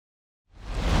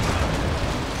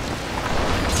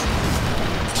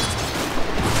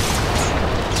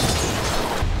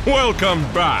Welcome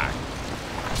back.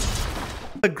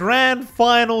 The grand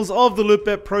finals of the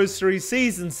Lootbet Pro Series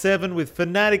Season 7 with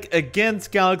Fnatic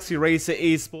against Galaxy RACER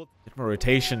Esports.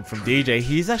 Rotation from DJ.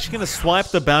 He's actually going to swipe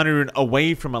the bounty rune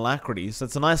away from Alacrity, so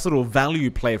it's a nice little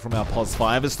value play from our POS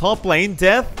 5. His top lane,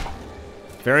 Death,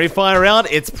 very far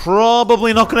out. It's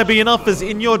probably not going to be enough as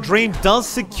In Your Dream does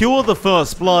secure the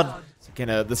first blood.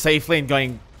 Again, the safe lane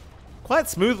going quite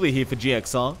smoothly here for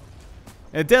GXR.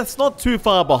 And Death's not too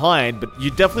far behind, but you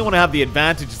definitely want to have the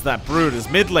advantage of that Brood. As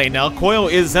mid lane now, Coil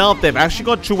is out. They've actually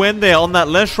got Chuen there on that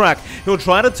Leshrac. He'll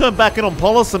try to turn back in on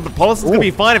Polison, but Polison's going to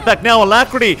be fine. In fact, now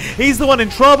Alacrity, he's the one in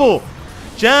trouble.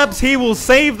 Jabs, he will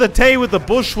save the day with the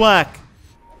Bushwhack.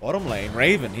 Bottom lane,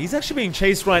 Raven, he's actually being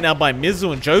chased right now by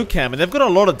Mizu and Jokam, and they've got a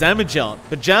lot of damage out.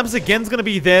 But Jabs again's going to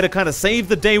be there to kind of save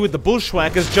the day with the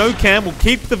Bushwhack, as Jokam will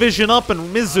keep the vision up,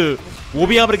 and Mizu will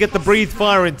be able to get the Breathe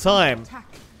Fire in time.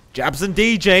 Jabs and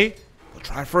DJ will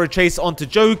try for a chase onto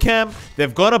Jokam.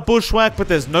 They've got a Bushwhack, but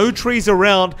there's no trees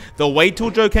around. They'll wait till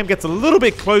Jokam gets a little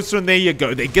bit closer, and there you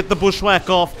go. They get the Bushwhack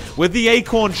off with the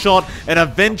Acorn shot, and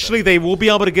eventually they will be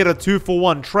able to get a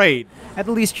 2-for-1 trade. At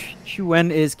least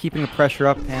Chuen is keeping the pressure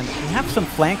up, and we have some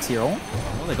flanks here.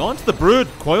 Well, they go into the Brood.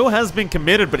 Coil has been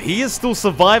committed, but he is still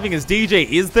surviving as DJ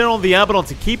is there on the Abaddon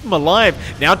to keep him alive.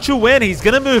 Now Chuen, he's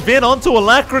going to move in onto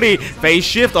Alacrity. Phase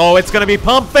shift. Oh, it's going to be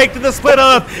pump faked in the split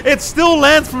earth. It still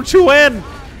lands from Chuen.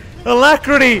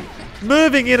 Alacrity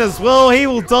moving in as well. He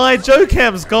will die.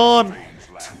 Jokam's gone.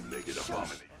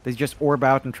 They just orb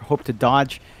out and hope to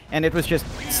dodge, and it was just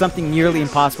something nearly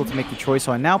impossible to make the choice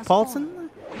on. Now Paulson?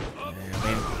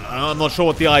 I'm not sure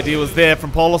what the idea was there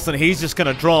from Polison. He's just going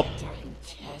to drop.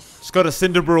 Just got a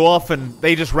Cinderbrew off, and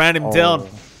they just ran him down.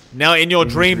 Now In Your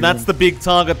Dream, that's the big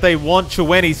target they want.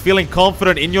 Chuen, he's feeling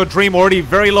confident. In Your Dream already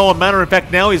very low on mana. In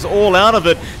fact, now he's all out of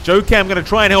it. Jokam going to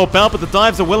try and help out, but the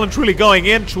dives are well and truly going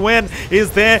in. Chuen is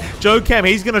there. Jokam,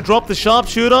 he's going to drop the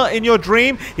sharpshooter. In Your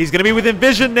Dream, he's going to be within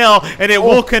vision now, and it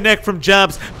will connect from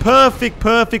Jabs. Perfect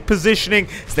positioning.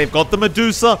 So they've got the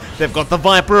Medusa, they've got the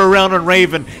Viper around on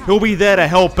Raven. He'll be there to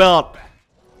help out.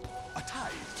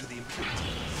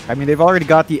 I mean, they've already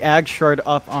got the Ag Shard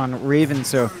up on Raven,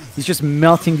 so he's just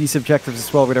melting these objectives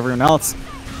as well with everyone else.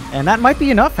 And that might be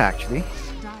enough, actually.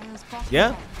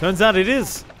 Yeah, turns out it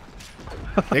is.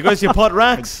 There goes your pot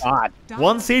racks.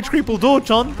 One siege creep will do it,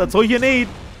 John. That's all you need.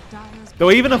 Though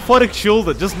even a Photic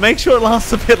Shielder, just make sure it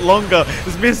lasts a bit longer.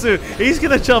 As Mizu, he's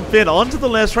going to jump in onto the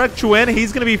Leshrac. Chuen,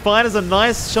 he's going to be fine as a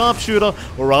nice sharpshooter,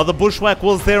 or rather Bushwhack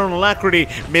was there on Alacrity.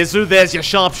 Mizu, there's your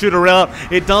sharpshooter out.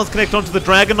 It does connect onto the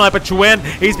Dragon Knight, but Chuen,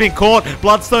 he's been caught.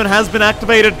 Bloodstone has been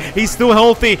activated. He's still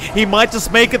healthy. He might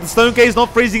just make it. The Stone Gaze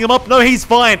not freezing him up. No, he's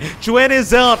fine. Chuen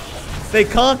is out. They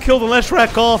can't kill the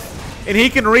Leshrac off, and he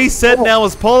can reset now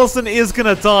as Polison is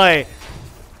going to die.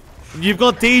 You've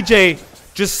got DJ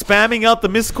just spamming out the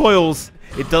miscoils.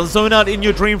 It does zone out In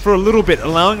Your Dream for a little bit,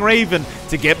 allowing Raven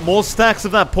to get more stacks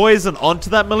of that poison onto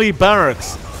that melee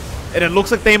barracks. And it looks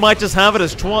like they might just have it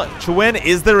as Chuen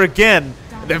is there again.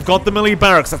 They've got the melee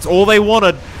barracks. That's all they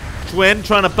wanted. Chuen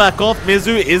trying to back off.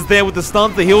 Mizu is there with the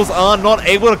stuns. The heals are not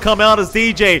able to come out as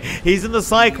DJ. He's in the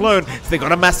Cyclone. So they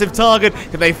got a massive target.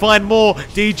 Can they find more?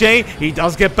 DJ, he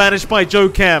does get banished by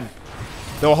Jokam.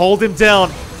 They'll hold him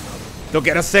down. They'll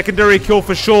get a secondary kill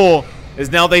for sure. As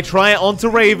now they try it onto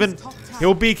Raven.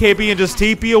 He'll BKB and just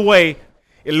TP away.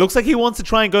 It looks like he wants to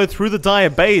try and go through the Dire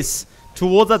base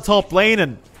towards that top lane,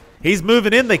 and he's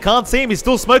moving in. They can't see him. He's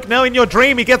still smoking now. In Your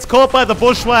Dream, he gets caught by the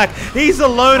Bushwhack. He's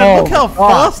alone, and look how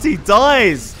fast he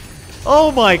dies. Oh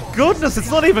my goodness,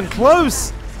 it's not even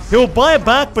close. He'll buy it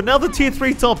back, but now the tier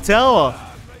 3 top tower,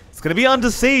 it's going to be under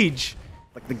siege.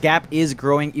 Like, the gap is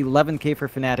growing. 11k for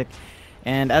Fnatic.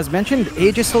 And as mentioned,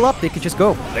 Age is still up. They could just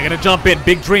go. They're going to jump in.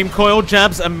 Big Dream Coil.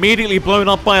 Jabs immediately blown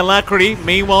up by Alacrity.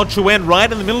 Meanwhile, Chuen,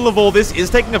 right in the middle of all this, is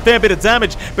taking a fair bit of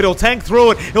damage, but he'll tank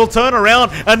through it. He'll turn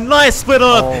around. A nice split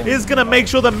earth is going to make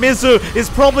sure that Mizu is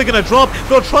probably going to drop.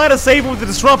 They'll try to save him with the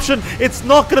disruption. It's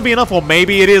not going to be enough, or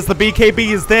maybe it is. The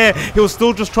BKB is there. He'll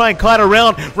still just try and kite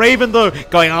around. Raven, though,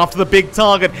 going after the big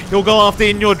target. He'll go after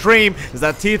In Your Dream, as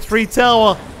that tier 3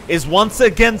 tower is once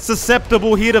again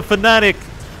susceptible here to Fnatic.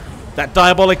 That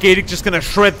Diabolic Edict just going to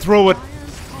shred through it.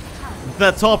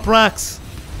 That top racks.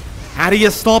 How do you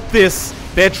stop this?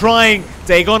 They're trying.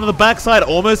 Dagon on the backside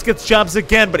almost gets jabs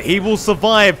again, but he will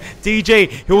survive. DJ,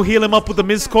 he'll heal him up with the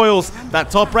miscoils. That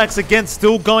top rack's again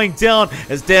still going down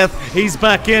as Death, he's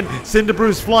back in.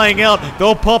 Cinderbrew's flying out.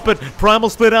 They'll pop it. Primal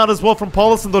split out as well from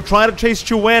Paulison. They'll try to chase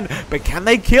Chuen, but can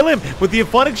they kill him? With the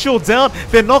Aphotic Shield down,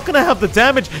 they're not going to have the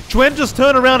damage. Chuen just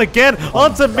turn around again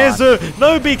onto Mizu.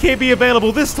 No BKB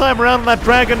available this time around on that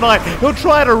Dragon Knight. He'll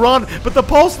try to run, but the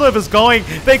Pulse Nova's going.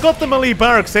 They got the melee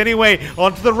barracks anyway.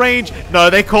 Onto the range. No,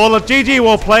 they call it. GG,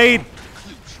 well played.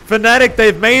 Fnatic,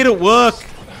 they've made it work.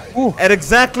 Ooh. At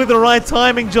exactly the right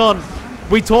timing, John.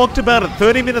 We talked about it.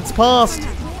 30 minutes past.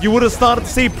 You would have started to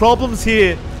see problems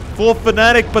here for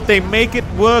Fnatic, but they make it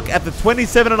work at the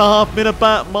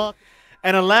 27.5-minute mark.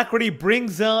 And Alacrity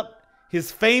brings out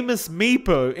his famous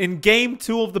Meepo in Game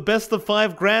 2 of the Best of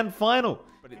 5 Grand Final.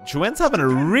 But Chuen's having a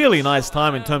really nice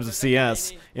time in terms of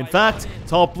CS. In fact,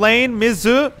 top lane,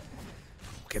 Mizu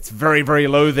gets very, very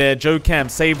low there. Jocam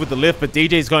saved with the lift, but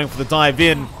DJ's going for the dive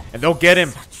in, and they'll get him.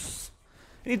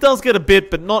 And he does get a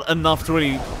bit, but not enough to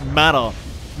really matter.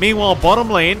 Meanwhile, bottom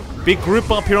lane, big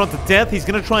group up here onto Death. He's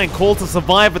going to try and call to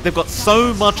survive, but they've got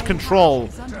so much control.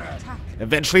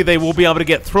 Eventually, they will be able to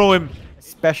get through him.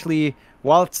 Especially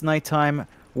while it's nighttime,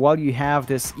 while you have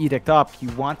this edict up, you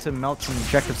want to melt some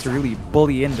objectives to really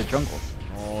bully in the jungle.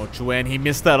 Oh, Chuen, he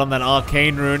missed that on that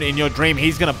arcane rune. In your dream,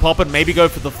 he's going to pop it, maybe go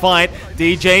for the fight.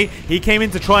 DJ, he came in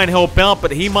to try and help out,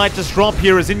 but he might just drop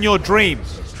here as in your dream.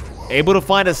 Able to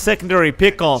find a secondary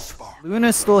pickoff.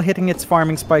 Luna's still hitting its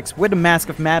farming spikes with a Mask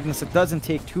of Madness. It doesn't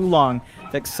take too long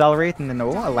to accelerate, and then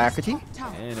Alacrity.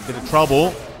 And a bit of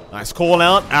trouble. Nice call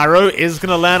out. Arrow is going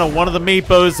to land on one of the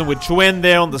Meepos, and with Chuen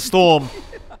there on the Storm.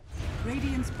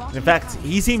 In fact,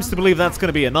 he seems to believe that's going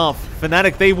to be enough.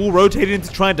 Fnatic, they will rotate in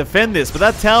to try and defend this, but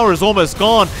that tower is almost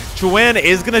gone. Chuen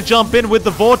is going to jump in with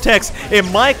the Vortex. It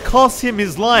might cost him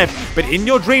his life, but In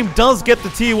Your Dream does get the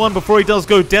tier 1 before he does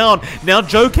go down. Now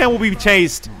Jocam will be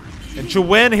chased, and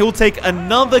Chuen, he'll take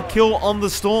another kill on the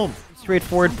Storm.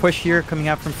 Straightforward push here coming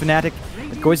out from Fnatic.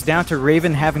 It goes down to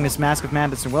Raven having this Mask of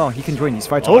Madness as well. He can join these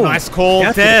fights. Oh, nice call.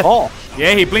 Death.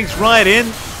 Yeah, he blinks right in.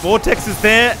 Vortex is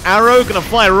there. Arrow gonna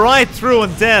fly right through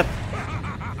on Death.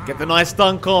 Get the nice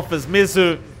dunk off as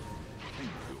Mizu.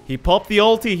 He popped the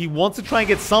ulti. He wants to try and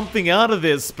get something out of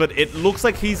this, but it looks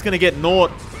like he's gonna get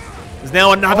naught. There's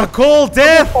now another call.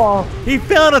 Death. He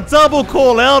found a double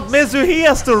call out. Mizu, he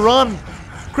has to run.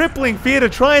 Crippling fear to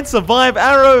try and survive.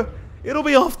 Arrow, it'll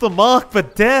be off the mark,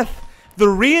 but Death. The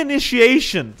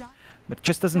reinitiation. But it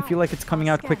just doesn't feel like it's coming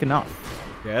out quick enough.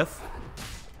 Yes.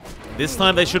 This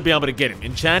time they should be able to get him.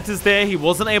 Enchant is there. He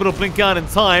wasn't able to blink out in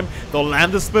time. They'll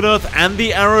land the Split Earth and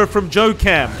the arrow from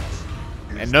Jocam.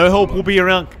 And no help will be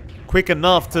around quick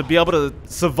enough to be able to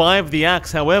survive the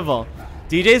axe. However,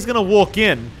 DJ's going to walk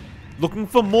in. Looking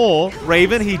for more.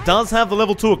 Raven, he does have the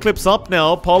level 2 Eclipse up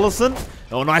now. Paulison.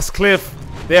 Oh, nice cliff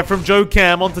there from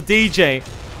Jocam onto DJ.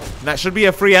 And that should be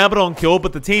a free Abaddon kill,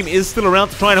 but the team is still around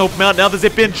to try and help him out. Now the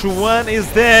zip in. Chuen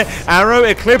is there. Arrow,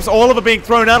 Eclipse, all of it being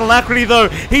thrown out. Alacrity, though,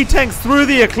 he tanks through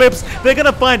the Eclipse. They're going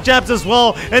to find jabs as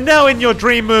well. And now In Your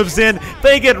Dream moves in.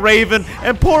 They get Raven.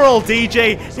 And poor old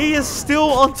DJ, he is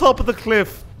still on top of the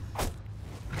cliff.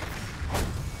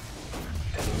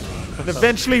 And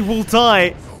eventually will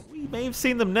die. We may have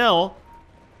seen them now.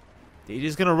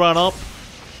 DJ's going to run up.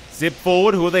 Zip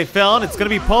forward. Who have they found? It's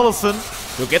going to be Paulison.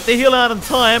 He'll get the heal out in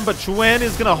time, but Chuen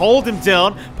is going to hold him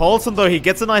down. Paulson, though, he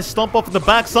gets a nice stomp off in the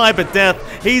backside, but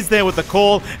Death, he's there with the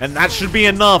call, and that should be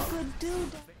enough.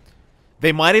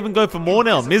 They might even go for more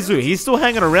now. Mizu, he's still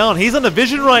hanging around. He's under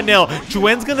vision right now.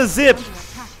 Chuen's going to zip.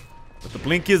 But the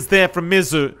blink is there from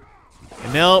Mizu.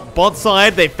 And now, bot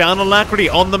side, they found Alacrity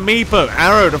on the Meepo.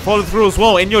 Arrow to follow through as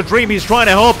well. In Your Dream, he's trying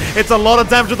to help. It's a lot of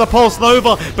damage with the Pulse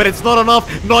Nova, but it's not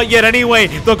enough. Not yet anyway.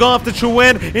 They'll go after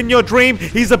Chuen. In Your Dream,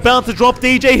 he's about to drop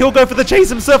DJ. He'll go for the chase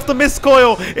himself, the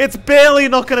miscoil. It's barely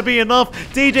not going to be enough.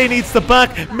 DJ needs the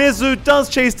back. Mizu does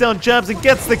chase down jabs and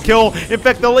gets the kill. In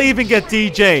fact, they'll even get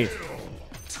DJ.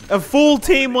 A full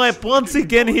team wipe once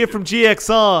again here from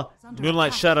GXR.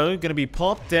 Moonlight Shadow going to be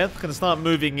popped. Death going to start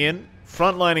moving in.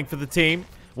 Frontlining for the team.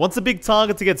 Wants a big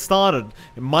target to get started.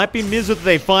 It might be Mizu that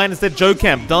they find. Instead,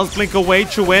 Jocam does blink away.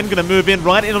 Chuen going to move in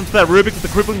right in onto that Rubik. The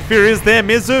Crippling Fury is there.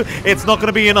 Mizu, it's not going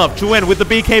to be enough. Chuen with the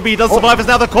BKB does survive as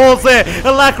now the call's there.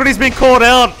 Alacrity's been caught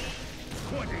out.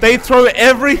 They throw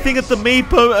everything at the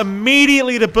Meepo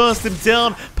immediately to burst him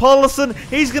down. Paulison,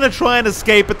 he's going to try and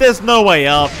escape, but there's no way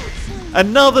out.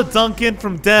 Another dunk in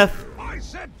from Death.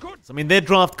 I mean, their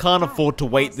draft can't afford to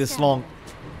wait this long.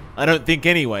 I don't think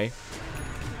anyway.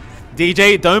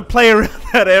 DJ, don't play around.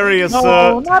 that area, No,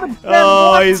 sir. not again,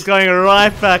 Oh, what? he's going right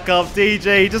back up.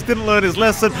 DJ, he just didn't learn his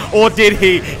lesson. Or did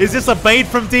he? Is this a bait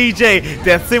from DJ?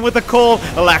 Death's in with the call.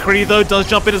 Alacrity, though, does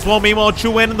jump in as well. Meanwhile,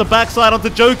 Chuen in the backside onto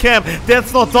Jokam.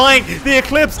 Death's not dying. The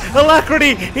Eclipse.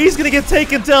 Alacrity, he's going to get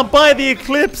taken down by the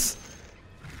Eclipse.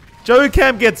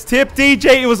 Jokam gets tipped.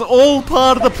 DJ, it was all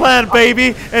part of the plan,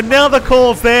 baby. And now the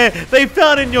call's there. They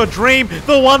found in your dream.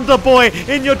 The Wonder Boy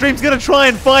in your dream's going to try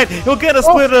and fight. He'll get a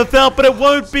split earth out, but it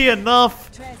won't be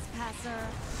enough.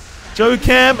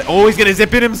 Jokam, oh, he's going to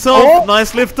zip in himself. Oh.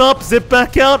 Nice lift up. Zip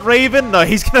back out. Raven, no,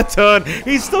 he's going to turn.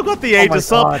 He's still got the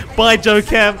Aegis up by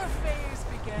Jokam.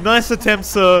 Nice attempt,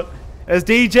 sir. As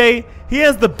DJ, he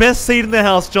has the best seat in the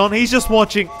house, John. He's just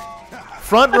watching.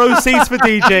 Front row seats for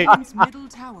DJ.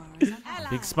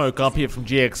 Big smoke up here from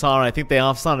GXR. I think they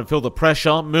are starting to feel the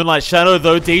pressure. Moonlight Shadow,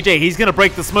 though. DJ, he's going to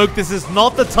break the smoke. This is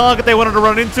not the target they wanted to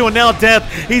run into. And now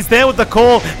Death, he's there with the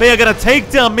call. They are going to take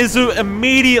down Mizu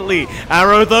immediately.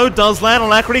 Arrow, though, does land.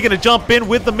 Alacrity going to jump in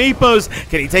with the Meepos.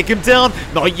 Can he take him down?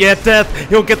 Not yet, Death.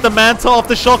 He'll get the Manta off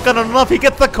the shotgun enough. He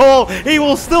gets the call. He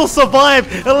will still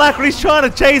survive. Alacrity's trying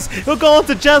to chase. He'll go on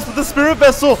to Jazz with the Spirit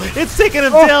Vessel. It's taking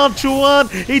him down. Chuan,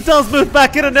 he does move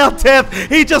back in, and now Death,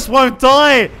 he just won't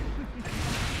die.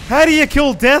 How do you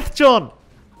kill Death, John?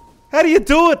 How do you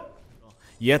do it?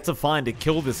 Yet to find a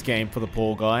kill this game for the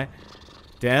poor guy.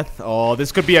 Death. Oh,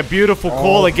 this could be a beautiful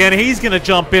call again. He's going to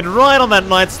jump in right on that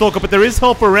Night Stalker, but there is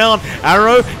help around.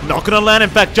 Arrow, not going to land. In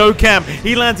fact, Jokam,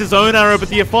 he lands his own arrow, but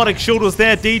the Aphotic Shield was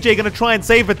there. DJ going to try and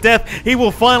save it. Death, he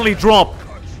will finally drop.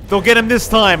 They'll get him this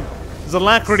time. There's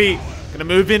Alacrity. Gonna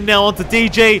move in now onto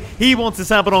DJ. He wants his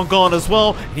Abaddon gone as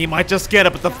well. He might just get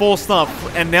it, but the force stuff.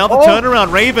 And now the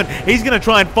turnaround. Raven, he's gonna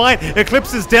try and fight.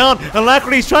 Eclipse is down.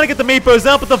 Alacrity's trying to get the Meepos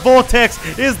out, but the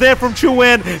Vortex is there from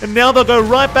Chuen. And now they'll go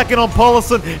right back in on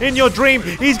Paulison. In your dream,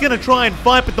 he's gonna try and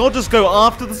fight, but they'll just go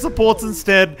after the supports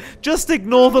instead. Just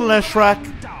ignore the Leshrac.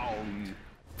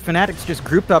 Fnatic's just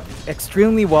grouped up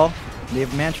extremely well.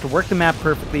 They've managed to work the map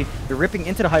perfectly. They're ripping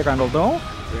into the high ground, although...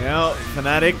 Well,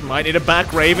 Fnatic might need a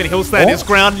back. Raven, he'll stand his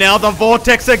ground now. The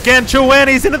Vortex again. Chuen,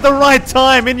 he's in at the right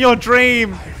time. In your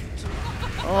dream.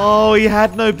 Oh, he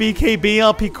had no BKB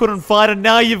up. He couldn't fight, and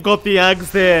now you've got the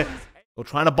Ags there. We're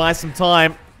trying to buy some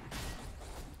time.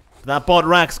 That bot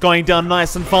Rack's going down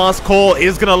nice and fast. Call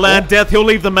is going to land. Death, he'll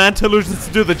leave the Manta Illusions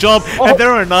to do the job. And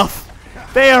they're enough.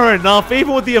 They are enough,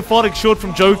 even with the Aphotic Shield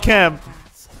from Jokam.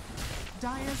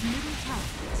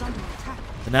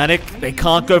 Fnatic, they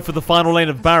can't go for the final lane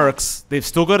of Barracks. They've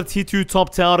still got a T2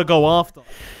 top tower to go after.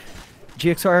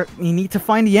 GXR, you need to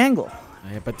find the angle.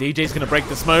 Yeah, but DJ's going to break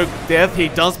the smoke. Death, he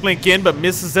does blink in, but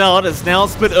misses out. As now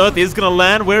Split Earth is going to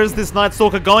land. Where is this Night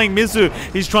Stalker going? Mizu,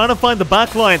 he's trying to find the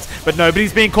backlines, but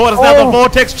nobody's being caught. As now the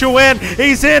Vortex Chuen,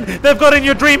 he's in. They've got In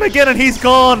Your Dream again, and he's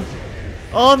gone.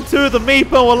 Onto the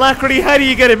Meepo. Alacrity, how do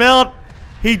you get him out?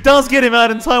 He does get him out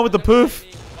in time with the poof.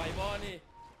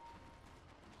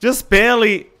 Just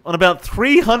barely on about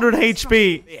 300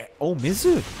 HP. Oh,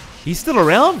 Mizu. He's still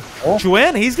around.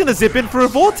 Chuen, he's going to zip in for a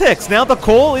Vortex. Now the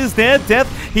call is there. Death,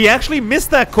 he actually missed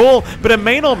that call, but it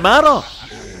may not matter.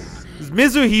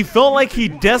 Mizu, he felt like he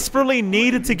desperately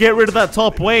needed to get rid of that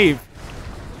top wave.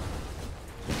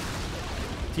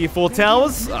 Tier 4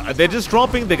 towers, they're just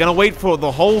dropping. They're going to wait for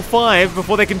the whole 5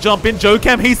 before they can jump in.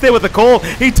 Jokam, he's there with the call.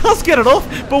 He does get it off,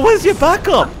 but where's your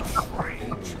backup?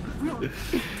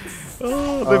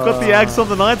 Oh, they've got the Axe on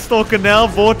the Night Stalker now.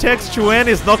 Vortex, Chuen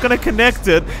is not going to connect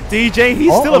it. DJ,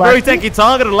 he's still a very tanky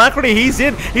target. Alacrity, he's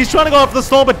in. He's trying to go after the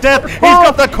storm, but Death, he's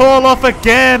got the call off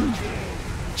again.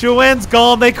 Chuen's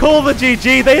gone. They call the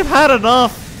GG. They've had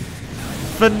enough.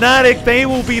 Fnatic, they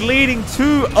will be leading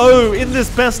 2-0 in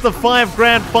this best of 5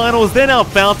 grand finals. They're now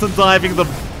fountain diving them.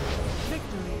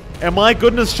 And my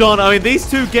goodness, Sean, I mean, these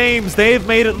 2 games, they've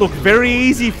made it look very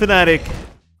easy, Fnatic.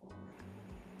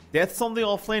 Death's on the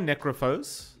offlane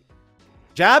Necrophos.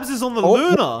 Jabs is on the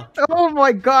Luna. Oh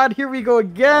my god, here we go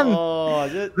again. Oh,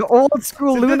 the old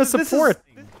school Luna support.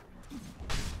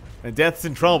 And Death's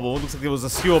in trouble. Looks like there was a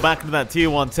skewer back into that tier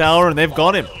 1 tower, and they've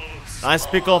got him. Nice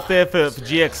pick off there for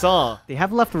GXR. They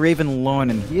have left Raven alone,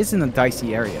 and he is in a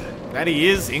dicey area. That he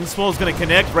is. Inkspell's going to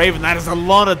connect. Raven, that is a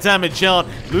lot of damage out.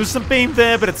 Lose some beam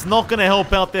there, but it's not going to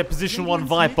help out their position 1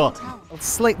 Viper.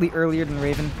 Slightly earlier than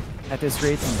Raven at this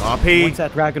rate. RP. Once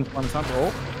that dragon form is on.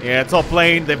 Yeah, top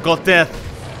lane. They've got Death.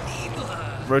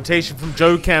 Rotation from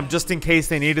Jokam just in case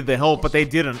they needed the help, but they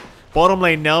didn't. Bottom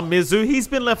lane now, Mizu, he's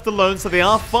been left alone, so they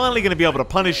are finally going to be able to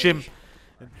punish him.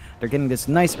 They're getting this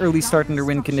nice early start in their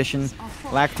win condition.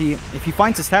 Lacti, if he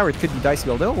finds his tower, it could be dicey,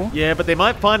 although... Yeah, but they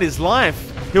might find his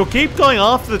life. He'll keep going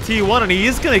after the T1, and he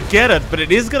is going to get it, but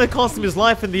it is going to cost him his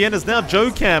life in the end, as now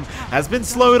Jocam has been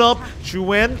slowed up.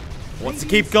 Chuen wants to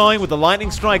keep going with the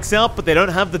lightning strikes out, but they don't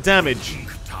have the damage.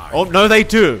 Oh, no, they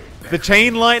do. The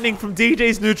chain lightning from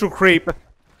DJ's neutral creep. A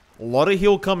lot of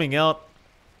heal coming out.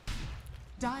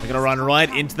 They're going to run right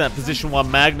into that position while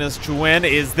Magnus. Chuen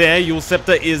is there. Yule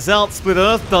Scepter is out. Split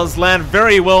Earth does land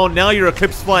very well. Now your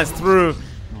Eclipse flies through.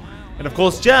 And of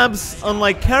course, Jabs,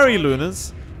 unlike Carry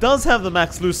Lunas, does have the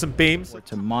max Lucent Beams.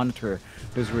 To monitor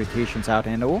those rotations out.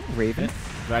 And oh, Raven.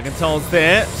 Dragon Tail's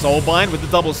there. Soulbind with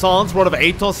the double silence. Rod of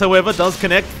Atos, however, does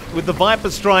connect with the Viper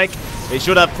Strike. They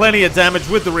should have plenty of damage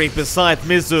with the Reaper's Scythe.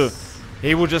 Mizu,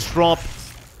 he will just drop.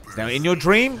 Now, in your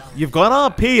dream, you've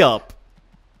got RP up.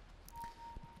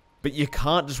 But you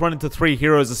can't just run into 3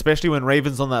 heroes, especially when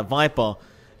Raven's on that Viper.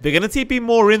 They're going to TP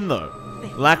more in, though.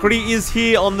 Lacrity is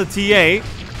here on the TA.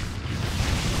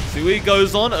 See what he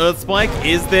goes on. Earthspike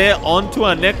is there onto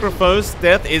our Necrophos.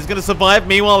 Death is going to survive.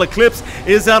 Meanwhile, Eclipse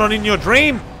is out on In Your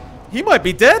Dream. He might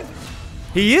be dead.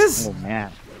 He is. Oh,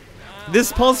 man.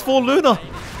 This pulse for Luna.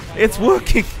 It's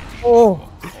working. Oh.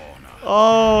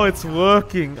 Oh, it's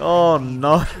working. Oh,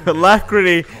 no.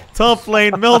 Alacrity, top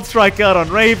lane, Melt Strike out on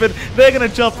Raven. They're going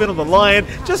to jump in on the Lion.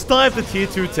 Just dive the tier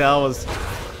 2 towers.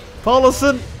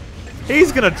 Paulison,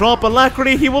 he's going to drop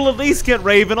Alacrity. He will at least get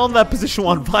Raven on that position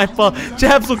 1 Viper.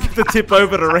 Jabs will give the tip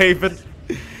over to Raven.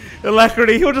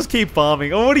 Alacrity, he'll just keep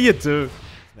farming. Oh, what do you do?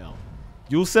 Now,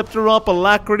 Yule Scepter up,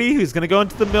 Alacrity, who's going to go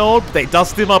into the mill. They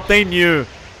dust him up, they knew.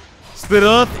 Split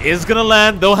Earth is going to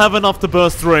land. They'll have enough to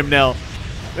burst through him now.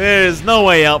 There's no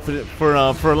way out for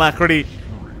Alacrity.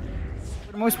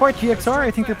 For the most part, GXR,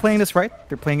 I think they're playing this right.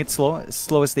 They're playing it slow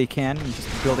as they can, and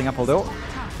just building up, although...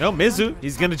 No, Mizu,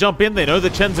 he's going to jump in. They know the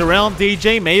Chen's around.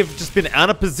 DJ may have just been out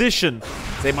of position.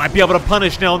 They might be able to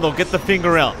punish now, and they'll get the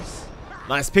finger out.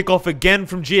 Nice pick off again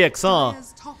from GXR.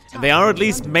 And they are at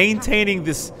least maintaining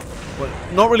this...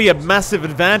 Well, not really a massive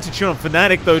advantage here on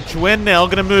Fnatic, though. Chuen now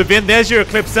going to move in. There's your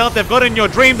Eclipse out. They've got In Your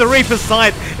Dream. The Reaper's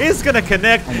Scythe is going to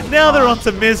connect. Now they're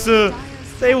onto Mizu.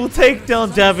 They will take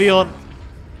down Davion.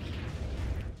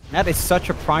 That is such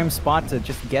a prime spot to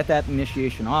just get that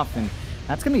initiation off, and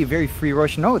that's going to be a very free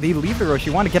rush. No, they leave the rush.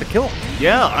 You want to get a kill.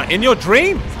 Yeah, In Your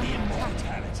Dream.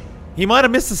 He might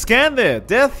have missed a scan there.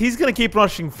 Death, he's going to keep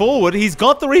rushing forward. He's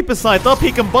got the Reaper Scythe up.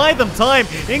 He can buy them time.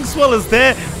 Inkswell is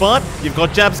there, but you've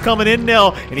got Jabs coming in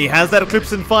now, and he has that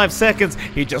Eclipse in 5 seconds.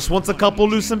 He just wants a couple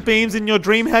Lucent Beams. In Your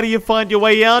Dream, how do you find your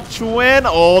way out? Chuen,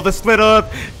 oh, the Split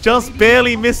Earth just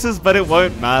barely misses, but it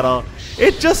won't matter.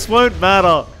 It just won't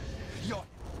matter.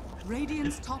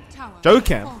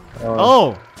 Jocam.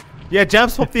 Oh. Yeah,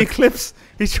 Jabs popped the Eclipse.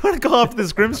 He's trying to go after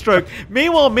this Grimstroke.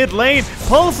 Meanwhile, mid lane,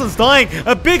 Paulson's dying.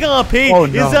 A big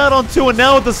RP is out on 2, and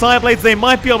now with the Sideblades, they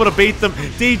might be able to beat them.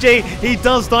 DJ, he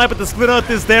does die, but the Split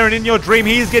Earth is there, and In Your Dream,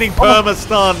 he's getting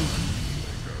perma-stunned.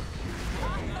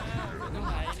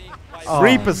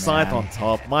 Reaper Scythe on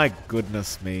top. My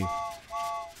goodness me.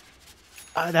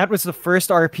 That was the first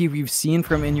RP we've seen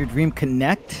from In Your Dream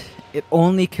connect. It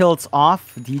only kills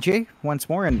off DJ once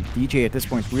more, and DJ at this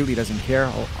point really doesn't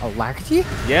care. Alacrity?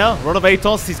 Yeah, Rod of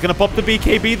Atos, he's going to pop the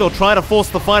BKB. They'll try to force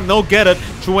the fight, and they'll get it.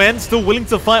 Chuen still willing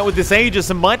to fight with this Aegis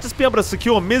and might just be able to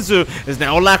secure Mizu. As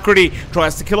now Alacrity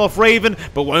tries to kill off Raven,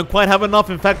 but won't quite have enough.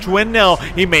 In fact, Chuen now,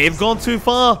 he may have gone too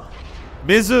far.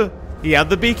 Mizu, he had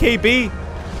the BKB.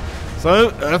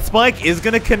 So, Earthspike is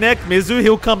going to connect. Mizu,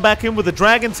 he'll come back in with the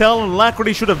Dragon Tail, and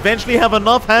Alacrity should eventually have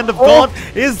enough. Hand of God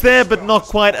is there, but not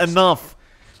quite enough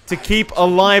to keep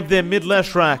alive their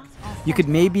mid-lash rack. You could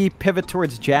maybe pivot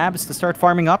towards Jabs to start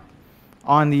farming up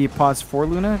on the pause for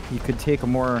Luna. You could take a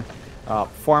more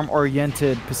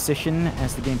farm-oriented position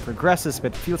as the game progresses,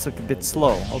 but it feels like a bit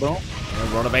slow, although...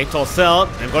 Rod of Atos out.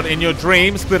 They've got In Your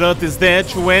Dream. Split Earth is there.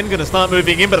 Chuen going to start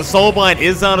moving in, but a Soulbind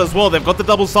is out as well. They've got the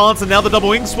double silence and now the double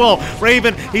Inkswell.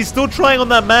 Raven, he's still trying on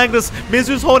that Magnus.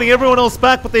 Mizu's holding everyone else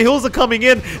back, but the hills are coming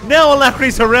in. Now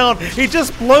Alacrity's around. He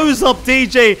just blows up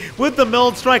DJ with the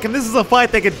Meld Strike, and this is a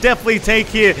fight they could definitely take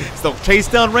here. Still chase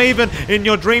down Raven. In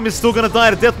Your Dream is still going to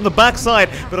die to death on the backside,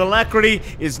 but Alacrity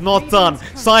is not done.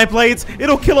 Sideblades,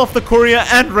 it'll kill off the Courier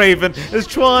and Raven, as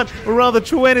Chuen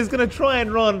is going to try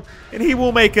and run, and he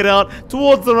will make it out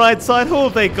towards the right side. Who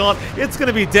have they got? It's going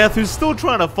to be Death, who's still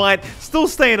trying to fight, still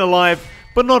staying alive,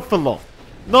 but not for long.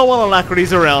 Not while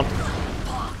Alacrity's around.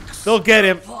 They'll get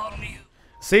him.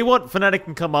 See what Fnatic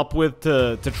can come up with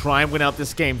to try and win out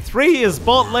this game. 3 is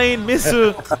bot lane.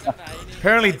 Mizu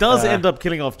apparently does end up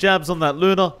killing off Jabs on that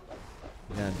Luna.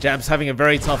 Yeah, Jabs having a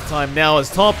very tough time now as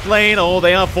top lane. Oh,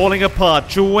 they are falling apart.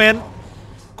 Chuen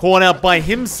caught out by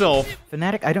himself.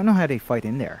 Fnatic, I don't know how they fight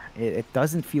in there. It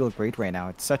doesn't feel great right now.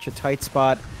 It's such a tight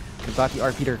spot. We've got the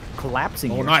Arpeter collapsing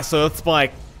here. Nice Earth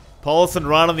Spike. Paulson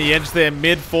right on the edge there,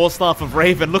 mid-4 staff of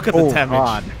Raven. Look at the damage.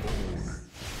 God.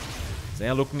 So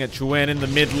now looking at Chuen in the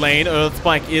mid lane. Earth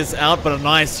Spike is out, but a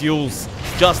nice Yules.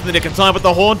 Just in the nick of time, but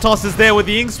the Horn Toss is there with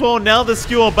the Inkswell. Now the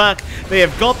skewer back. They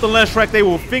have got the Leshrac. They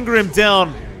will finger him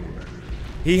down.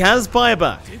 He has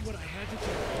buyback.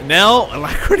 Now,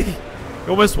 Alacrity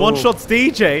almost one-shots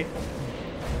DJ.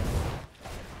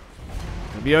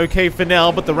 It'll be okay for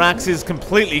now, but the Rax is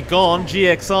completely gone.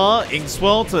 GXR,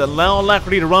 Inkswell to allow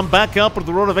Alacrity to run back up, but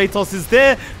the Rod of Atos is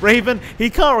there. Raven, he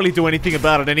can't really do anything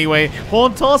about it anyway.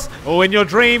 Horn Toss, in your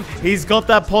dream, he's got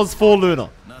that pos for Luna.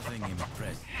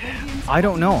 I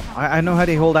don't know. I know how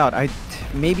they hold out.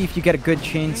 Maybe if you get a good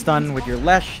chain stun with your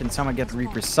Lesh and someone gets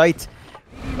Reaper's Sight.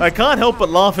 I can't help but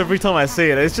laugh every time I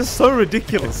see it. It's just so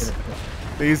ridiculous.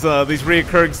 These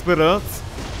reoccurring split earths.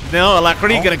 Now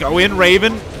Alacrity gonna go in.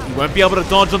 Raven, he won't be able to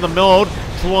dodge on the Meld.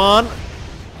 Chuan,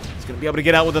 he's gonna be able to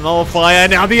get out with a Nullifier.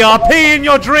 Now the RP in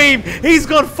your dream. He's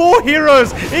got 4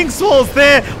 heroes. Inkswell's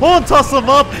there. Horn Toss them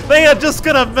up. They are just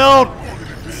gonna melt.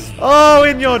 Oh,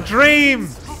 in your dream.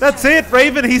 That's it,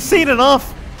 Raven. He's seen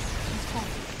enough.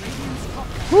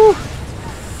 Whew.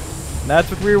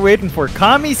 That's what we were waiting for.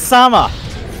 Kami-sama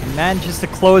manages to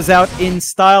close out in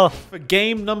style. For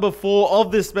game number 4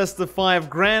 of this best of 5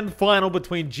 grand final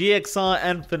between GXR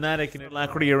and Fnatic, and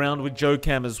Alacrity around with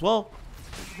Jocam as well.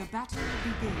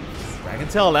 Dragon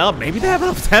Tail out. Maybe they have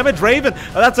enough damage. Raven,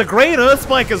 that's a great Earth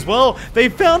Spike as well. They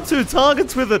found 2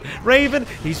 targets with it. Raven,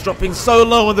 he's dropping so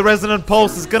low, and the Resonant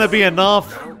Pulse is going to be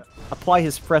enough. Apply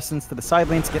his presence to the side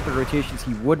lanes, get the rotations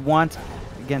he would want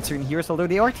against certain heroes, although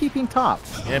they are TPing top.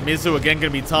 Yeah, Mizu again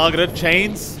going to be targeted.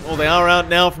 Chains, they are out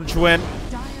now from Chuen.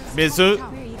 Mizu,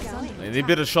 a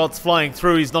bit of shots flying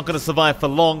through. He's not going to survive for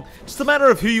long. Just a matter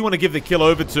of who you want to give the kill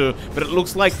over to, but it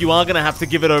looks like you are going to have to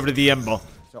give it over to the Ember.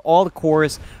 So all the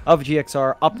cores of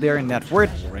GXR up there in that word.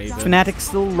 Fnatic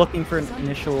still looking for an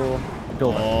initial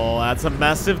build. Oh, that's a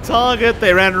massive target.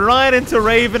 They ran right into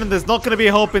Raven, and there's not going to be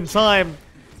help in time.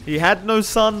 He had no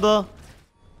Sunder.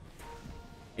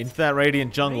 Into that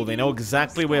Radiant jungle. They know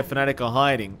exactly where Fnatic are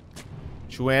hiding.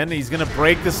 Chuen, he's going to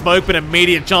break the smoke, but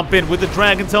immediate jump in with the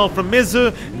Dragon Tail from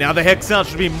Mizu. Now the Hex out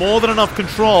should be more than enough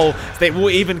control. They will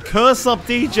even curse up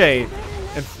DJ.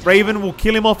 And Raven will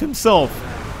kill him off himself.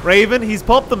 Raven, he's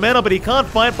popped the mana, but he can't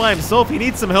fight by himself. He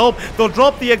needs some help. They'll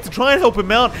drop the egg to try and help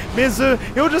him out. Mizu,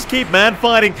 he'll just keep man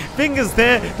fighting. Fingers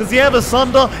there. Does he have a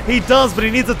Sunder? He does, but he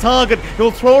needs a target.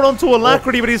 He'll throw it onto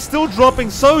Alacrity, but he's still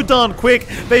dropping so darn quick.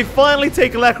 They finally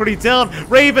take Alacrity down.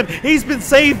 Raven, he's been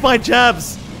saved by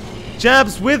Jabs.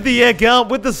 Jabs with the egg out,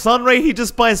 with the Sunray. He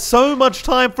just buys so much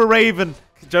time for Raven.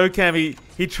 Jocam,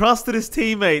 he trusted his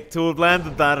teammate to have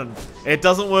landed that, and it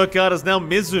doesn't work out as now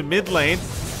Mizu mid lane.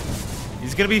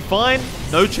 He's going to be fine.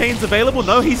 No chains available.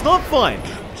 No, he's not fine.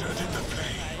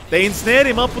 They ensnared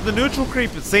him up with the neutral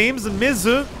creep, it seems, and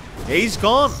Mizu, he's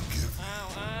gone.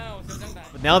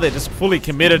 But now they're just fully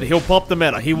committed. He'll pop the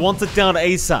meta. He wants it down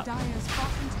ASAP.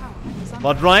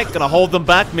 Bloodright going to hold them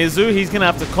back. Mizu, he's going to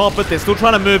have to cop it. They're still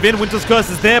trying to move in. Winter's Curse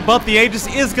is there, but the Aegis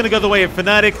is going to go the way of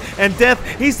Fnatic. And Death,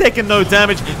 he's taking no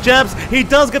damage. Jabs, he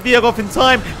does get the egg off in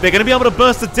time. They're going to be able to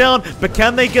burst it down, but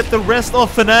can they get the rest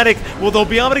off Fnatic? Well, they'll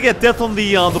be able to get Death on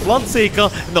the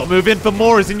Bloodseeker, and they'll move in for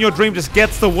more as In Your Dream just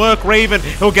gets the work. Raven,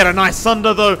 he'll get a nice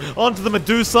Sunder, though, onto the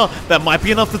Medusa. That might be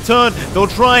enough to turn. They'll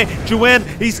try. Chuen,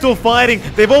 he's still fighting.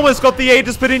 They've almost got the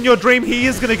Aegis, but In Your Dream, he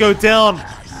is going to go down.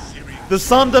 The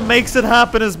Sunder makes it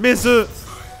happen as Mizu,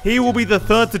 he will be the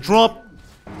third to drop.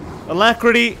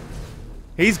 Alacrity,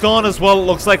 he's gone as well. It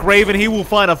looks like Raven, he will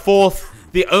find a fourth.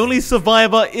 The only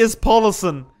survivor is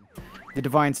Paulson. The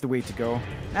Divine's the way to go.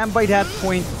 And by that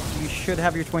point, you should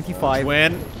have your 25.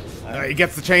 When he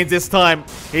gets the chains this time.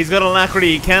 He's got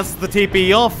Alacrity. He cancels the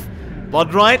TP off.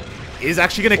 Bloodright is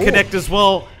actually going to connect as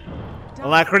well.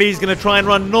 Alacrity's going to try and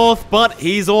run north, but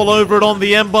he's all over it on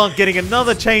the Ember, getting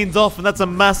another chains off, and that's a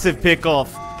massive pick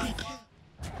off.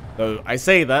 Though I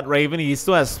say that, Raven, he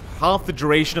still has half the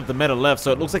duration of the meta left,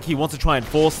 so it looks like he wants to try and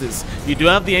force this. You do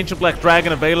have the Ancient Black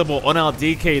Dragon available on our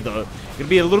DK, though. Going to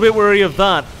be a little bit wary of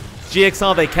that.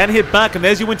 GXR, they can hit back, and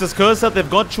there's your Winter's Curse out. They've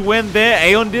got Chuen there,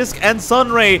 Aeon Disc, and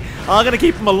Sunray are going to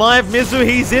keep him alive. Mizu,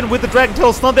 he's in with the Dragon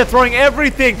Tail Stun. They're throwing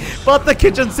everything, but the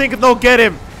Kitchen Sink, and they'll get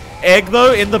him. Egg,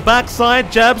 though, in the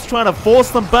backside. Jabs trying to force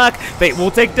them back. They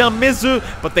will take down Mizu,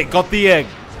 but they got the egg.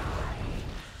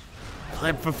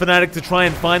 Time for Fnatic to try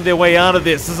and find their way out of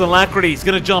this. This is Alacrity. He's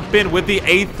going to jump in with the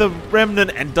 8th Remnant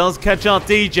and does catch out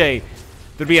DJ.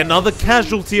 There'll be another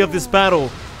casualty of this battle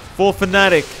for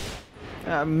Fnatic.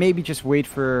 Maybe just wait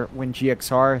for when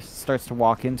GXR starts to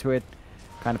walk into it.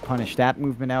 Kind of punish that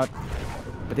movement out.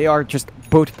 But they are just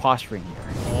both posturing here.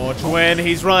 Oh, Chuen,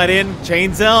 he's right in.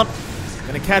 Chains out.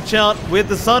 Gonna catch out with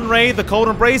the Sun Ray, the Cold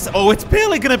Embrace. Oh, it's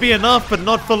barely gonna be enough, but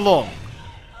not for long.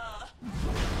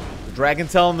 The Dragon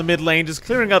Tail in the mid lane just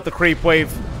clearing out the creep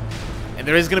wave. And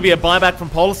there is gonna be a buyback from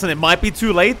Paulson. It might be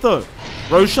too late though.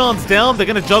 Roshan's down. They're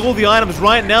gonna juggle the items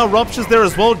right now. Rupture's there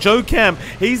as well. Jocam,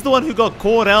 he's the one who got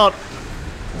caught out.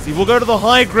 See, we'll go to the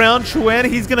high ground. Chuen,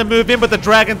 he's going to move in, but the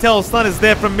Dragon Tail stun is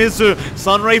there from Mizu.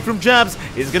 Sunray from Jabs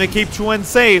is going to keep Chuen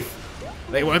safe.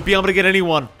 They won't be able to get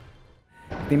anyone.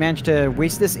 They managed to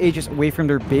waste this Aegis away from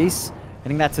their base. I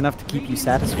think that's enough to keep you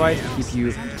satisfied, to keep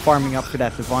you farming up for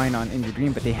that Divine in your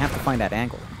dream, but they have to find that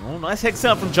angle. Oh, nice hex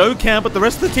out from Jocam, but the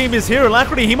rest of the team is here.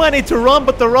 Alacrity, he might need to run,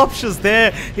 but the Rupture's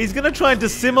there. He's going to try and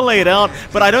dissimulate out,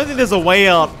 but I don't think there's a way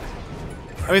out.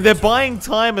 I mean, they're buying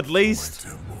time at least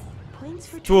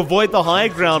to avoid the high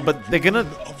ground, but they're gonna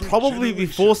probably be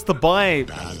forced to buy.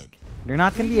 They're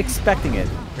not gonna be expecting it,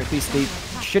 or at least they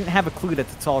shouldn't have a clue that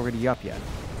it's already up yet.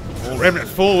 Oh, Remnant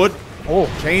forward. Oh,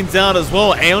 Chains out as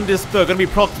well. Aeon Disc gonna be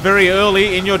procced very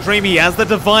early in your dream. He has the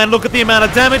Divine. Look at the amount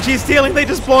of damage he's dealing. They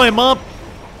just blow him up.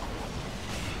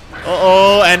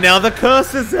 Uh-oh, and now the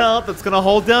Curse is out. That's gonna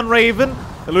hold down Raven.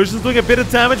 Illusion's doing a bit of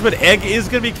damage, but Egg is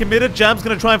going to be committed. Jab's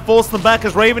going to try and force them back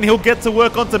as Raven. He'll get to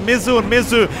work onto Mizu, and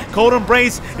Mizu, Cold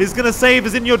Embrace is going to save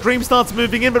as In Your Dream starts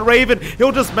moving in, but Raven,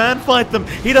 he'll just man-fight them.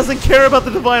 He doesn't care about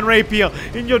the Divine Rapier.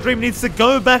 In Your Dream needs to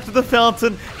go back to the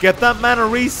fountain, get that mana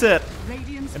reset.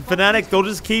 And Fnatic, they'll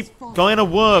just keep going to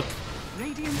work.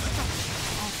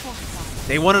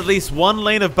 They want at least one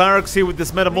lane of barracks here with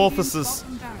this Metamorphosis.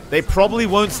 They probably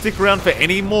won't stick around for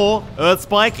any more. Earth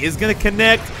Spike is going to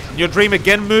connect. Your Dream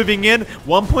again moving in.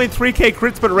 1.3k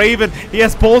crits, but Raven, he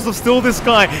has balls of steel, this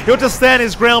guy. He'll just stand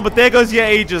his ground, but there goes your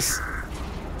Aegis.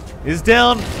 Is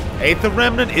down. Eighth of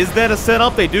Remnant is there to set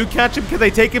up. They do catch him. Can they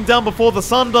take him down before the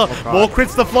Sunder? More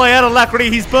crits to fly out. Alacrity,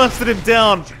 he's bursted him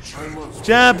down.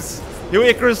 Jabs. He'll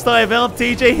Icarus dive out.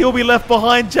 TJ, he'll be left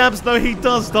behind. Jabs, no, he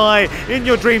does die. In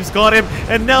Your Dream's got him.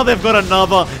 And now they've got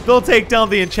another. They'll take down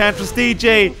the Enchantress.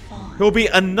 DJ, he'll be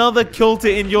another kill to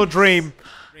In Your Dream.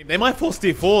 They might force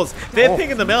D4s. They're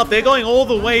picking them out. They're going all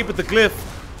the way, but the Glyph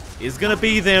is going to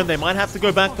be there. And they might have to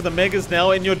go back for the Megas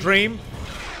now. In Your Dream.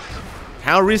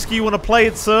 How risky you want to play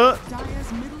it, sir?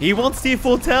 He wants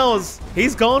D4 towers.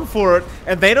 He's gone for it.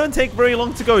 And they don't take very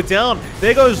long to go down.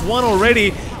 There goes one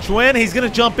already. Chuen, he's going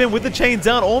to jump in with the chains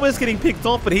out. Almost getting picked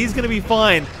off, but he's going to be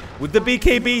fine. With the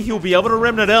BKB, he'll be able to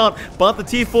remnant out, but the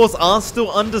T4s are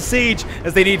still under siege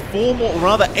as they need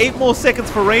 8 more seconds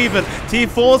for Raven.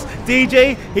 T4s,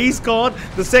 DJ, he's gone.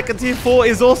 The second T4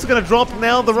 is also going to drop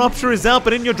now. The Rupture is out,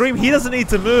 but In Your Dream, he doesn't need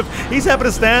to move. He's happy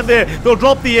to stand there. They'll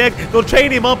drop the Egg. They'll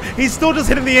chain him up. He's still just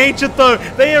hitting the Ancient, though.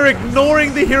 They are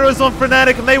ignoring the heroes on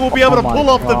Fnatic, and they will be able to pull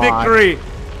off the victory.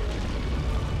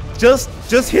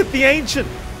 Just hit the Ancient.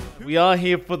 We are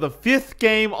here for the 5th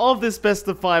game of this best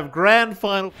of 5 grand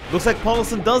final. Looks like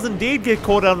Paulson does indeed get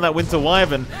caught out on that Winter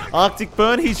Wyvern. Arctic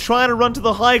Burn, he's trying to run to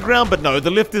the high ground, but no,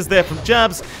 the lift is there from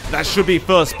Jabs. That should be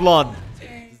first blood.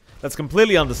 That's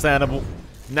completely understandable.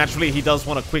 Naturally, he does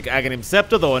want a quick Aghanim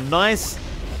Scepter, though. A nice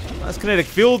kinetic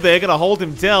field there, gonna hold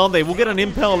him down. They will get an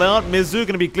Impel out. Mizu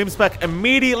gonna be glimpsed back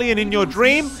immediately, and In Your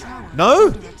Dream,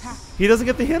 no, he doesn't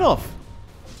get the hit off.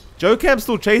 Jocam's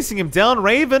still chasing him down.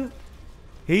 Raven,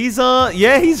 he's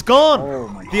he's gone.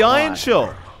 Oh the Iron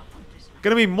Shell.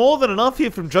 Gonna be more than enough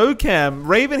here from Jocam.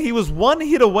 Raven, he was one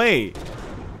hit away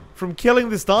from killing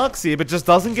this Darkseer, but just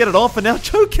doesn't get it off. And now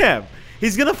Jocam,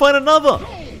 he's gonna find another.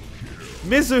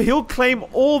 Mizu, he'll claim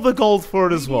all the gold for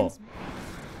it as well.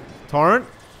 Torrent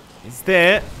is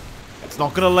there. It's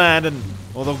not gonna land, and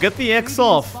well, they'll get the X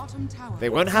off. They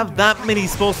won't have that many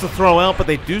spells to throw out, but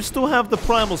they do still have the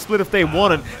Primal Split if they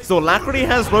want it. So Alacrity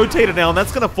has rotated now, and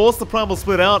that's going to force the Primal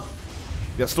Split out.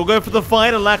 They'll still go for the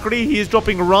fight. Alacrity, he is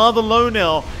dropping rather low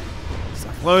now.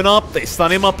 Blown up, they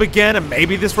stun him up again, and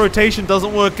maybe this rotation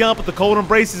doesn't work out, but the Cold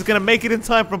Embrace is going to make it in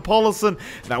time from Paulson.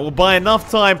 That will buy enough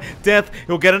time. Death,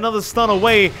 he'll get another stun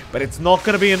away, but it's not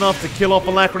going to be enough to kill off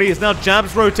Alacrity as now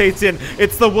Jabs rotates in.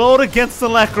 It's the world against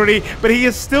Alacrity, but he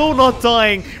is still not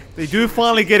dying. They do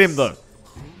finally get him, though.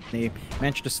 They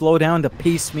managed to slow down the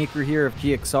pacemaker here of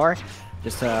GXR.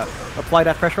 Just apply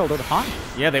that pressure a little hot.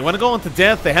 Yeah, they want to go on to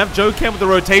Death. They have Jocam with the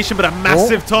rotation, but a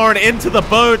massive torrent into the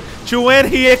boat. Chuen,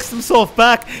 he X'd himself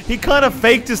back. He kind of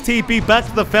faked his TP back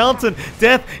to the fountain.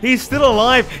 Death, he's still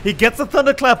alive. He gets a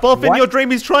thunderclap off. In Your Dream,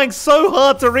 he's trying so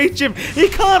hard to reach him. He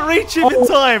can't reach him in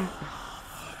time.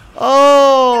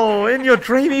 Oh, In Your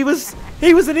Dream, he was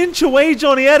an inch away,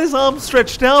 John. He had his arms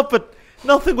stretched out, but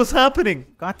Nothing was happening.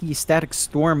 Got the static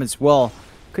storm as well.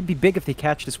 Could be big if they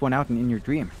catch this one out in your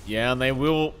dream. Yeah, and they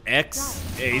will X.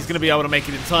 Yeah, he's going to be able to make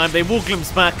it in time. They will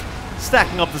glimpse back,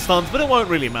 stacking up the stuns, but it won't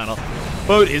really matter.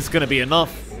 Boat is going to be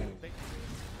enough.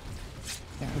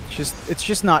 Yeah, it's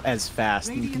just not as fast.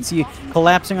 And you can see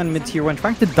collapsing on mid-tier 1,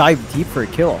 trying to dive deep for a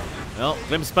kill. Well,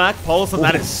 glimpse back, Pulse, and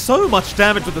that is so much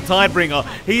damage with the Tidebringer.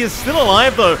 He is still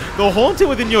alive, though. They'll haunt him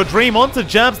within your dream onto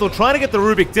jabs. They'll try to get the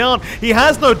Rubik down. He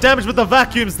has no damage with the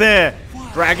vacuums there.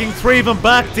 Dragging 3 of them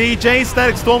back. DJ,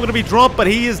 Static Storm going to be dropped, but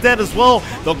he is dead as well.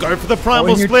 They'll go for the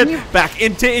Primal Split. Back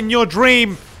into In Your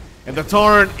Dream. And the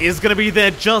Torrent is going to be there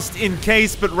just in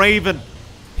case, but Raven,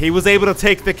 he was able to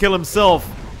take the kill himself.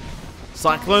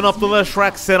 Cyclone up the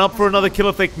Leshrac, set up for another kill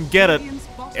if they can get it.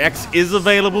 X is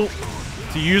available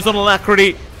to use on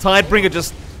Alacrity. Tidebringer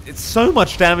just, it's so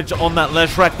much damage on that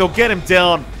Leshrac. They'll get him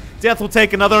down. Death will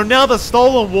take another. And now the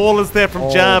stolen wall is there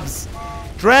from Jabs.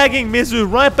 Dragging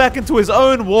Mizu right back into his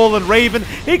own wall, and Raven,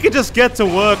 he could just get to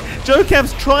work.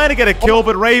 Jokam's trying to get a kill,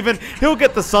 but Raven, he'll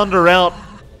get the Sunder out.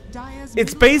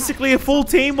 It's basically a full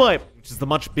team wipe, which is the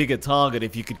much bigger target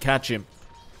if you could catch him.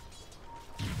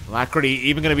 Alacrity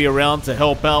even going to be around to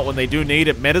help out when they do need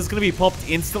it. Meta's going to be popped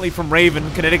instantly from Raven.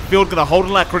 Kinetic Field going to hold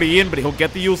Alacrity in, but he'll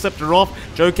get the Yule Scepter off.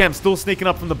 Jokam still sneaking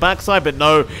up from the backside, but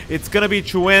no, it's going to be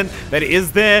Chuen that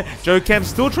is there. Jokam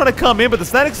still trying to come in, but the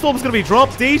Static Storm's going to be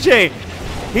dropped. DJ,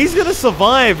 he's going to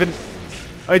survive, and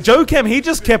Jokam, he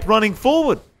just kept running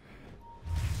forward.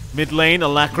 Mid lane,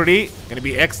 Alacrity going to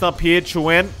be X'd up here.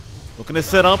 Chuen looking to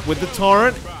set up with the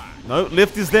Torrent. No,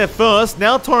 Lift is there first.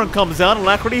 Now Torrent comes out.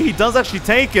 Alacrity, he does actually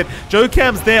take it.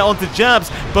 Jokam's there onto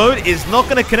Jabs. Boat is not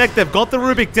going to connect. They've got the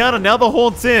Rubik down, and now the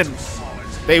Haunt's in.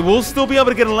 They will still be able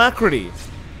to get Alacrity.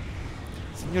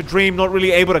 It's In Your Dream not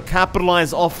really able to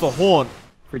capitalize off the Haunt.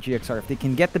 For GXR, if they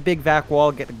can get the big vac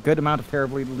wall, get a good amount of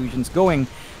Parablade illusions going, and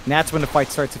that's when the fight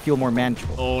starts to feel more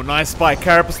manageable. Oh, nice spike.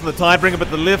 Carapace on the Tidebringer, but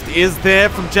the Lift is there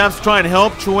from Jabs to try and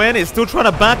help. Chuen is still trying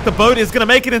to back the Boat. Is going to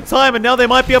make it in time, and now they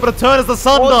might be able to turn as the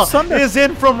Sunder is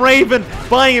in from Raven,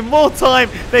 buying him more time.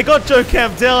 They got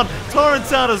Jokam down.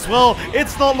 Torrent's out as well.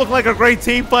 It's not look like a great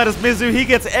team fight as Mizu. He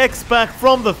gets X back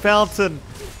from the Fountain.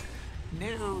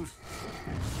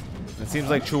 It seems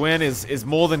like Chuen is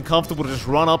more than comfortable to just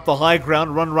run up the high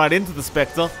ground, run right into the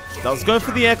Spectre. Does go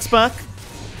for the X back.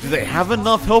 Do they have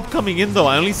enough help coming in though?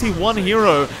 I only see one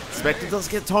hero. Spectre does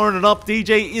get torrented up.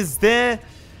 DJ is there.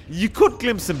 You could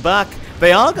glimpse him back.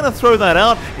 They are going to throw that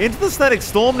out into the Static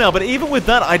Storm now, but even with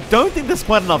that, I don't think there's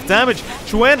quite enough damage.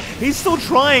 Chuen, he's still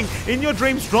trying. In Your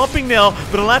Dream's dropping now,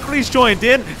 but Alacrity's joined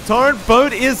in. Torrent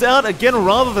Boat is out again, or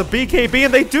rather the BKB,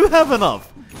 and they do have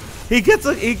enough. He gets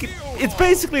a... it's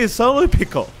basically a solo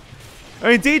pick-up.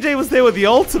 I mean, DJ was there with the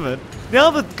ultimate. Now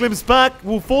the glimpse back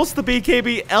will force the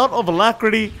BKB out of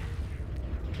Alacrity.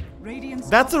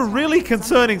 That's a really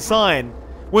concerning sign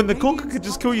when the Kunkka could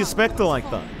just kill your Spectre like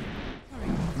that.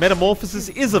 Metamorphosis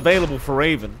is available for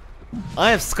Raven.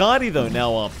 I have Skadi though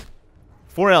now up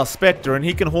for our Spectre, and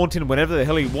he can haunt in whenever the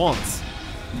hell he wants.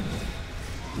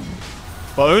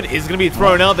 Bone is going to be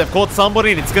thrown out. They've caught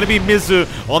somebody, and it's going to be Mizu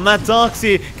on that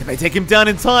Darkseer. Can they take him down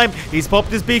in time? He's popped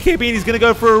his BKB, and he's going to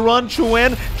go for a run.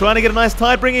 Chuen trying to get a nice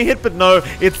Tidebringer hit, but no,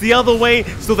 it's the other way.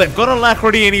 Still, they've got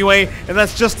Alacrity anyway, and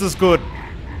that's just as good.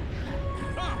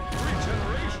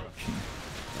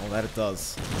 Oh, that it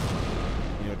does.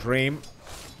 In Your Dream,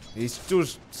 he's still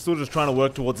just trying to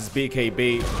work towards his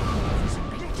BKB.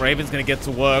 Raven's going to get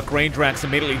to work. Raindrax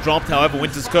immediately dropped. However,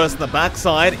 Winter's Curse on the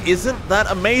backside isn't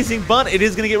that amazing, but it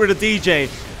is going to get rid of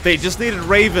DJ. They just needed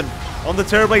Raven on the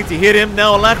Terrorblade to hit him.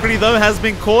 Now Alacrity, though, has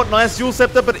been caught. Nice Yule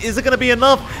Scepter, but is it going to be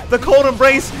enough? The Cold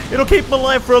Embrace, it'll keep him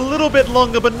alive for a little bit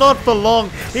longer, but not for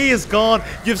long. He is gone.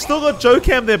 You've still got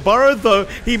Jokam there burrowed, though.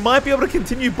 He might be able to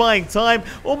continue buying time,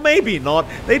 or maybe not.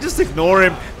 They just ignore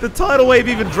him. The Tidal Wave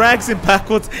even drags him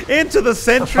backwards into the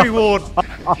Sentry Ward.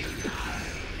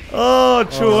 Oh,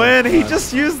 Chuen, he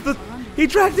just used the... he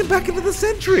dragged him back into the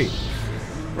Sentry.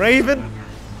 Raven,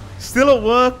 still at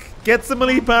work, gets the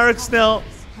melee barracks now.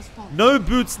 No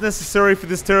boots necessary for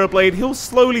this Terrorblade. He'll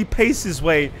slowly pace his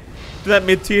way to that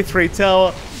mid-tier 3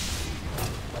 tower.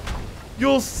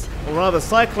 Or rather,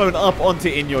 Cyclone up onto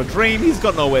In Your Dream. He's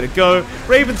got nowhere to go.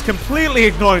 Raven's completely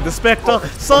ignoring the Spectre.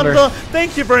 Sunder,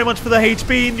 thank you very much for the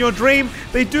HP. In Your Dream,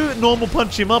 they do normal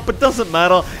punch him up, but doesn't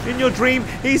matter. In Your Dream,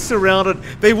 he's surrounded.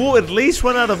 They will at least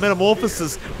run out of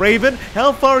Metamorphosis. Raven,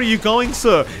 how far are you going,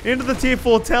 sir? Into the tier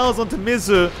 4 towers onto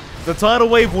Mizu. The Tidal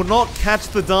Wave will not catch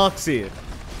the Darkseer.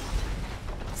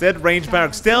 Instead, range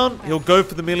barracks down. He'll go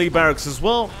for the melee barracks as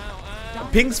well.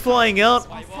 Ping's flying out.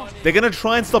 They're going to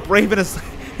try and stop Raven as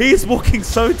He's walking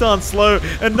so darn slow.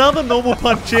 Another normal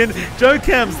punch in.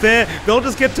 Jokam's there. They'll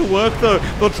just get to work though.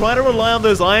 They'll try to rely on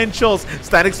those iron shots.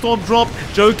 Static Storm drop.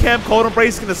 Jokam, Cold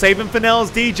Embrace going to save him for now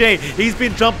as DJ. He's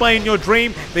been jumped by in your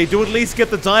dream. They do at least get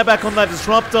the dieback on that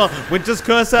Disruptor. Winter's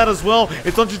Curse out as well.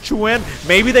 It's onto Chuen.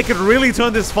 Maybe they could really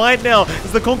turn this fight now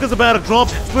as the Conker's about to drop.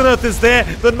 Split Earth is there.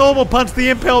 The normal punch, the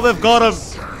Impel, they've got him.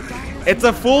 It's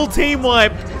a full team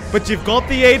wipe. But you've got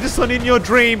the Aegis on in your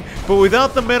dream, but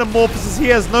without the Metamorphosis, he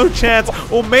has no chance.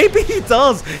 Or maybe he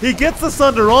does. He gets the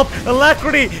Sunder off.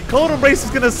 Alacrity, Cold Embrace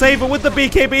is going to save it with the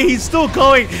BKB. He's still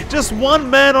going. Just one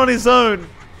man on his own.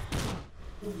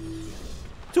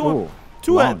 2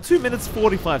 minutes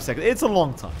 45 seconds. It's a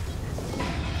long time.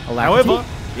 Alacrity? However,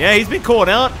 yeah, he's been caught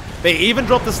out. They even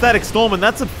dropped the Static Storm, and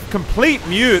that's a complete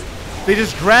mute. They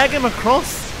just drag him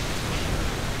across.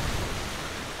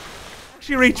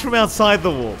 Actually reach from outside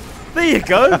the wall. There you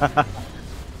go.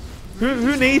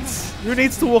 who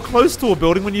needs to walk close to a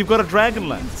building when you've got a Dragon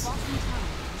Lance?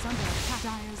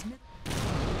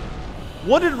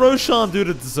 What did Roshan do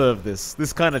to deserve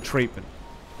this kind of treatment?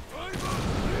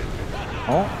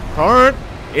 Oh, Current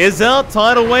is out.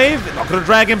 Tidal Wave. They're not going to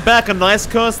drag him back. A nice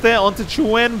curse there onto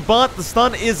Chuen, but the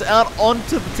stun is out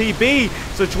onto the TB.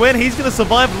 So Chuen, he's going to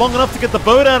survive long enough to get the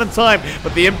bow down in time,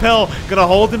 but the Impel going to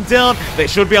hold him down. They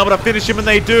should be able to finish him, and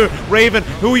they do. Raven,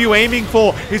 who are you aiming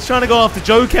for? He's trying to go after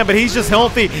Jokam, but he's just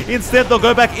healthy. Instead, they'll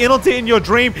go back in onto In Your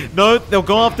Dream. No, they'll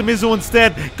go after Mizu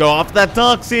instead. Go after that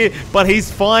Darkseer, but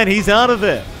he's fine. He's out of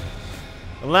there.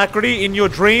 Alacrity, In Your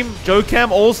Dream,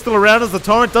 Jokam all still around as the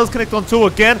Torrent does connect on 2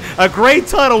 again. A great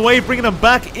tidal wave bringing him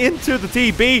back into the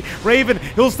TB. Raven,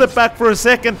 he'll step back for a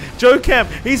second. Jokam,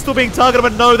 he's still being targeted,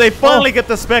 but no, they finally get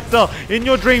the Spectre. In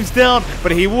Your Dream's down,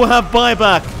 but he will have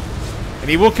buyback. And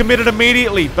he will commit it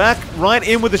immediately. Back right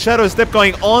in with the Shadow Step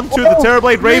going on to the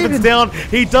Terrorblade. Raven's down.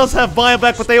 He does have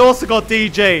buyback, but they also got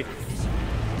DJ.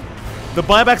 The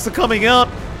buybacks are coming out.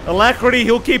 Alacrity,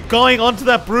 he'll keep going onto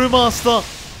that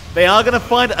Brewmaster. They are going to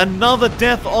find another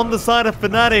death on the side of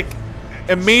Fnatic.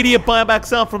 Immediate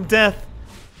buybacks out from death.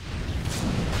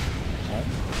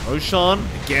 Roshan,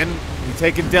 again, he's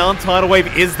taken down. Tidal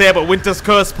Wave is there, but Winter's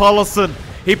Curse, Paulson.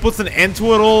 He puts an end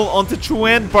to it all onto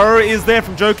Chuen. Burrow is there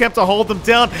from Jokam to hold them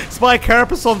down. Spy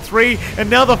Carapace on 3,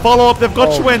 and now the follow-up. They've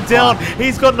got Chuen down.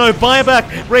 He's got no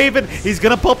buyback. Raven, he's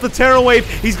going to pop the Terror Wave.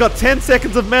 He's got 10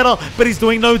 seconds of meta, but he's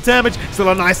doing no damage. Still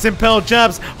a nice Impel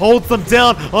jabs. Holds them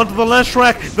down onto the Lash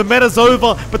Rack. The meta's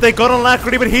over, but they got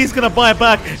Alacrity, but he's going to buy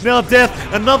back. Now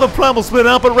Death, another Primal split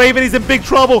out, but Raven, he's in big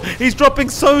trouble. He's dropping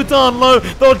so darn low.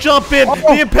 They'll jump in.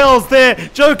 The Impel's there.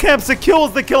 Jokam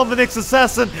secures the kill on the next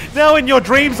Assassin. Now In Your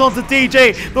Dreams onto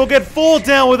DJ. They'll get 4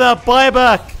 down without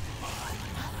buyback.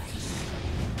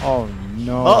 oh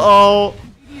no. Uh-oh.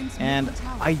 And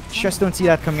I just don't see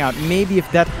that coming out. Maybe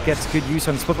if that gets good use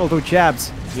on split, although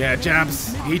Jabs. Yeah,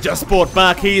 Jabs, he just bought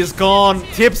back. He is gone.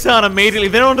 Tips out immediately.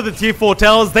 They're onto the tier 4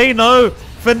 towers. They know.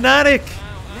 Fnatic.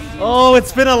 Oh,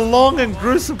 it's been a long and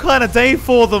gruesome kind of day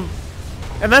for them.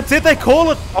 And that's it. They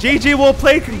call it. GG, well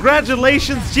played.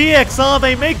 Congratulations, GXR.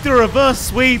 They make the reverse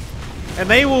sweep. And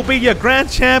they will be your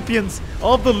grand champions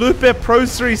of the Lupe Pro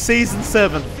Series Season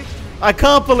 7. I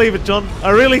can't believe it, John.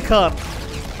 I really can't.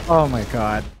 Oh my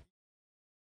god.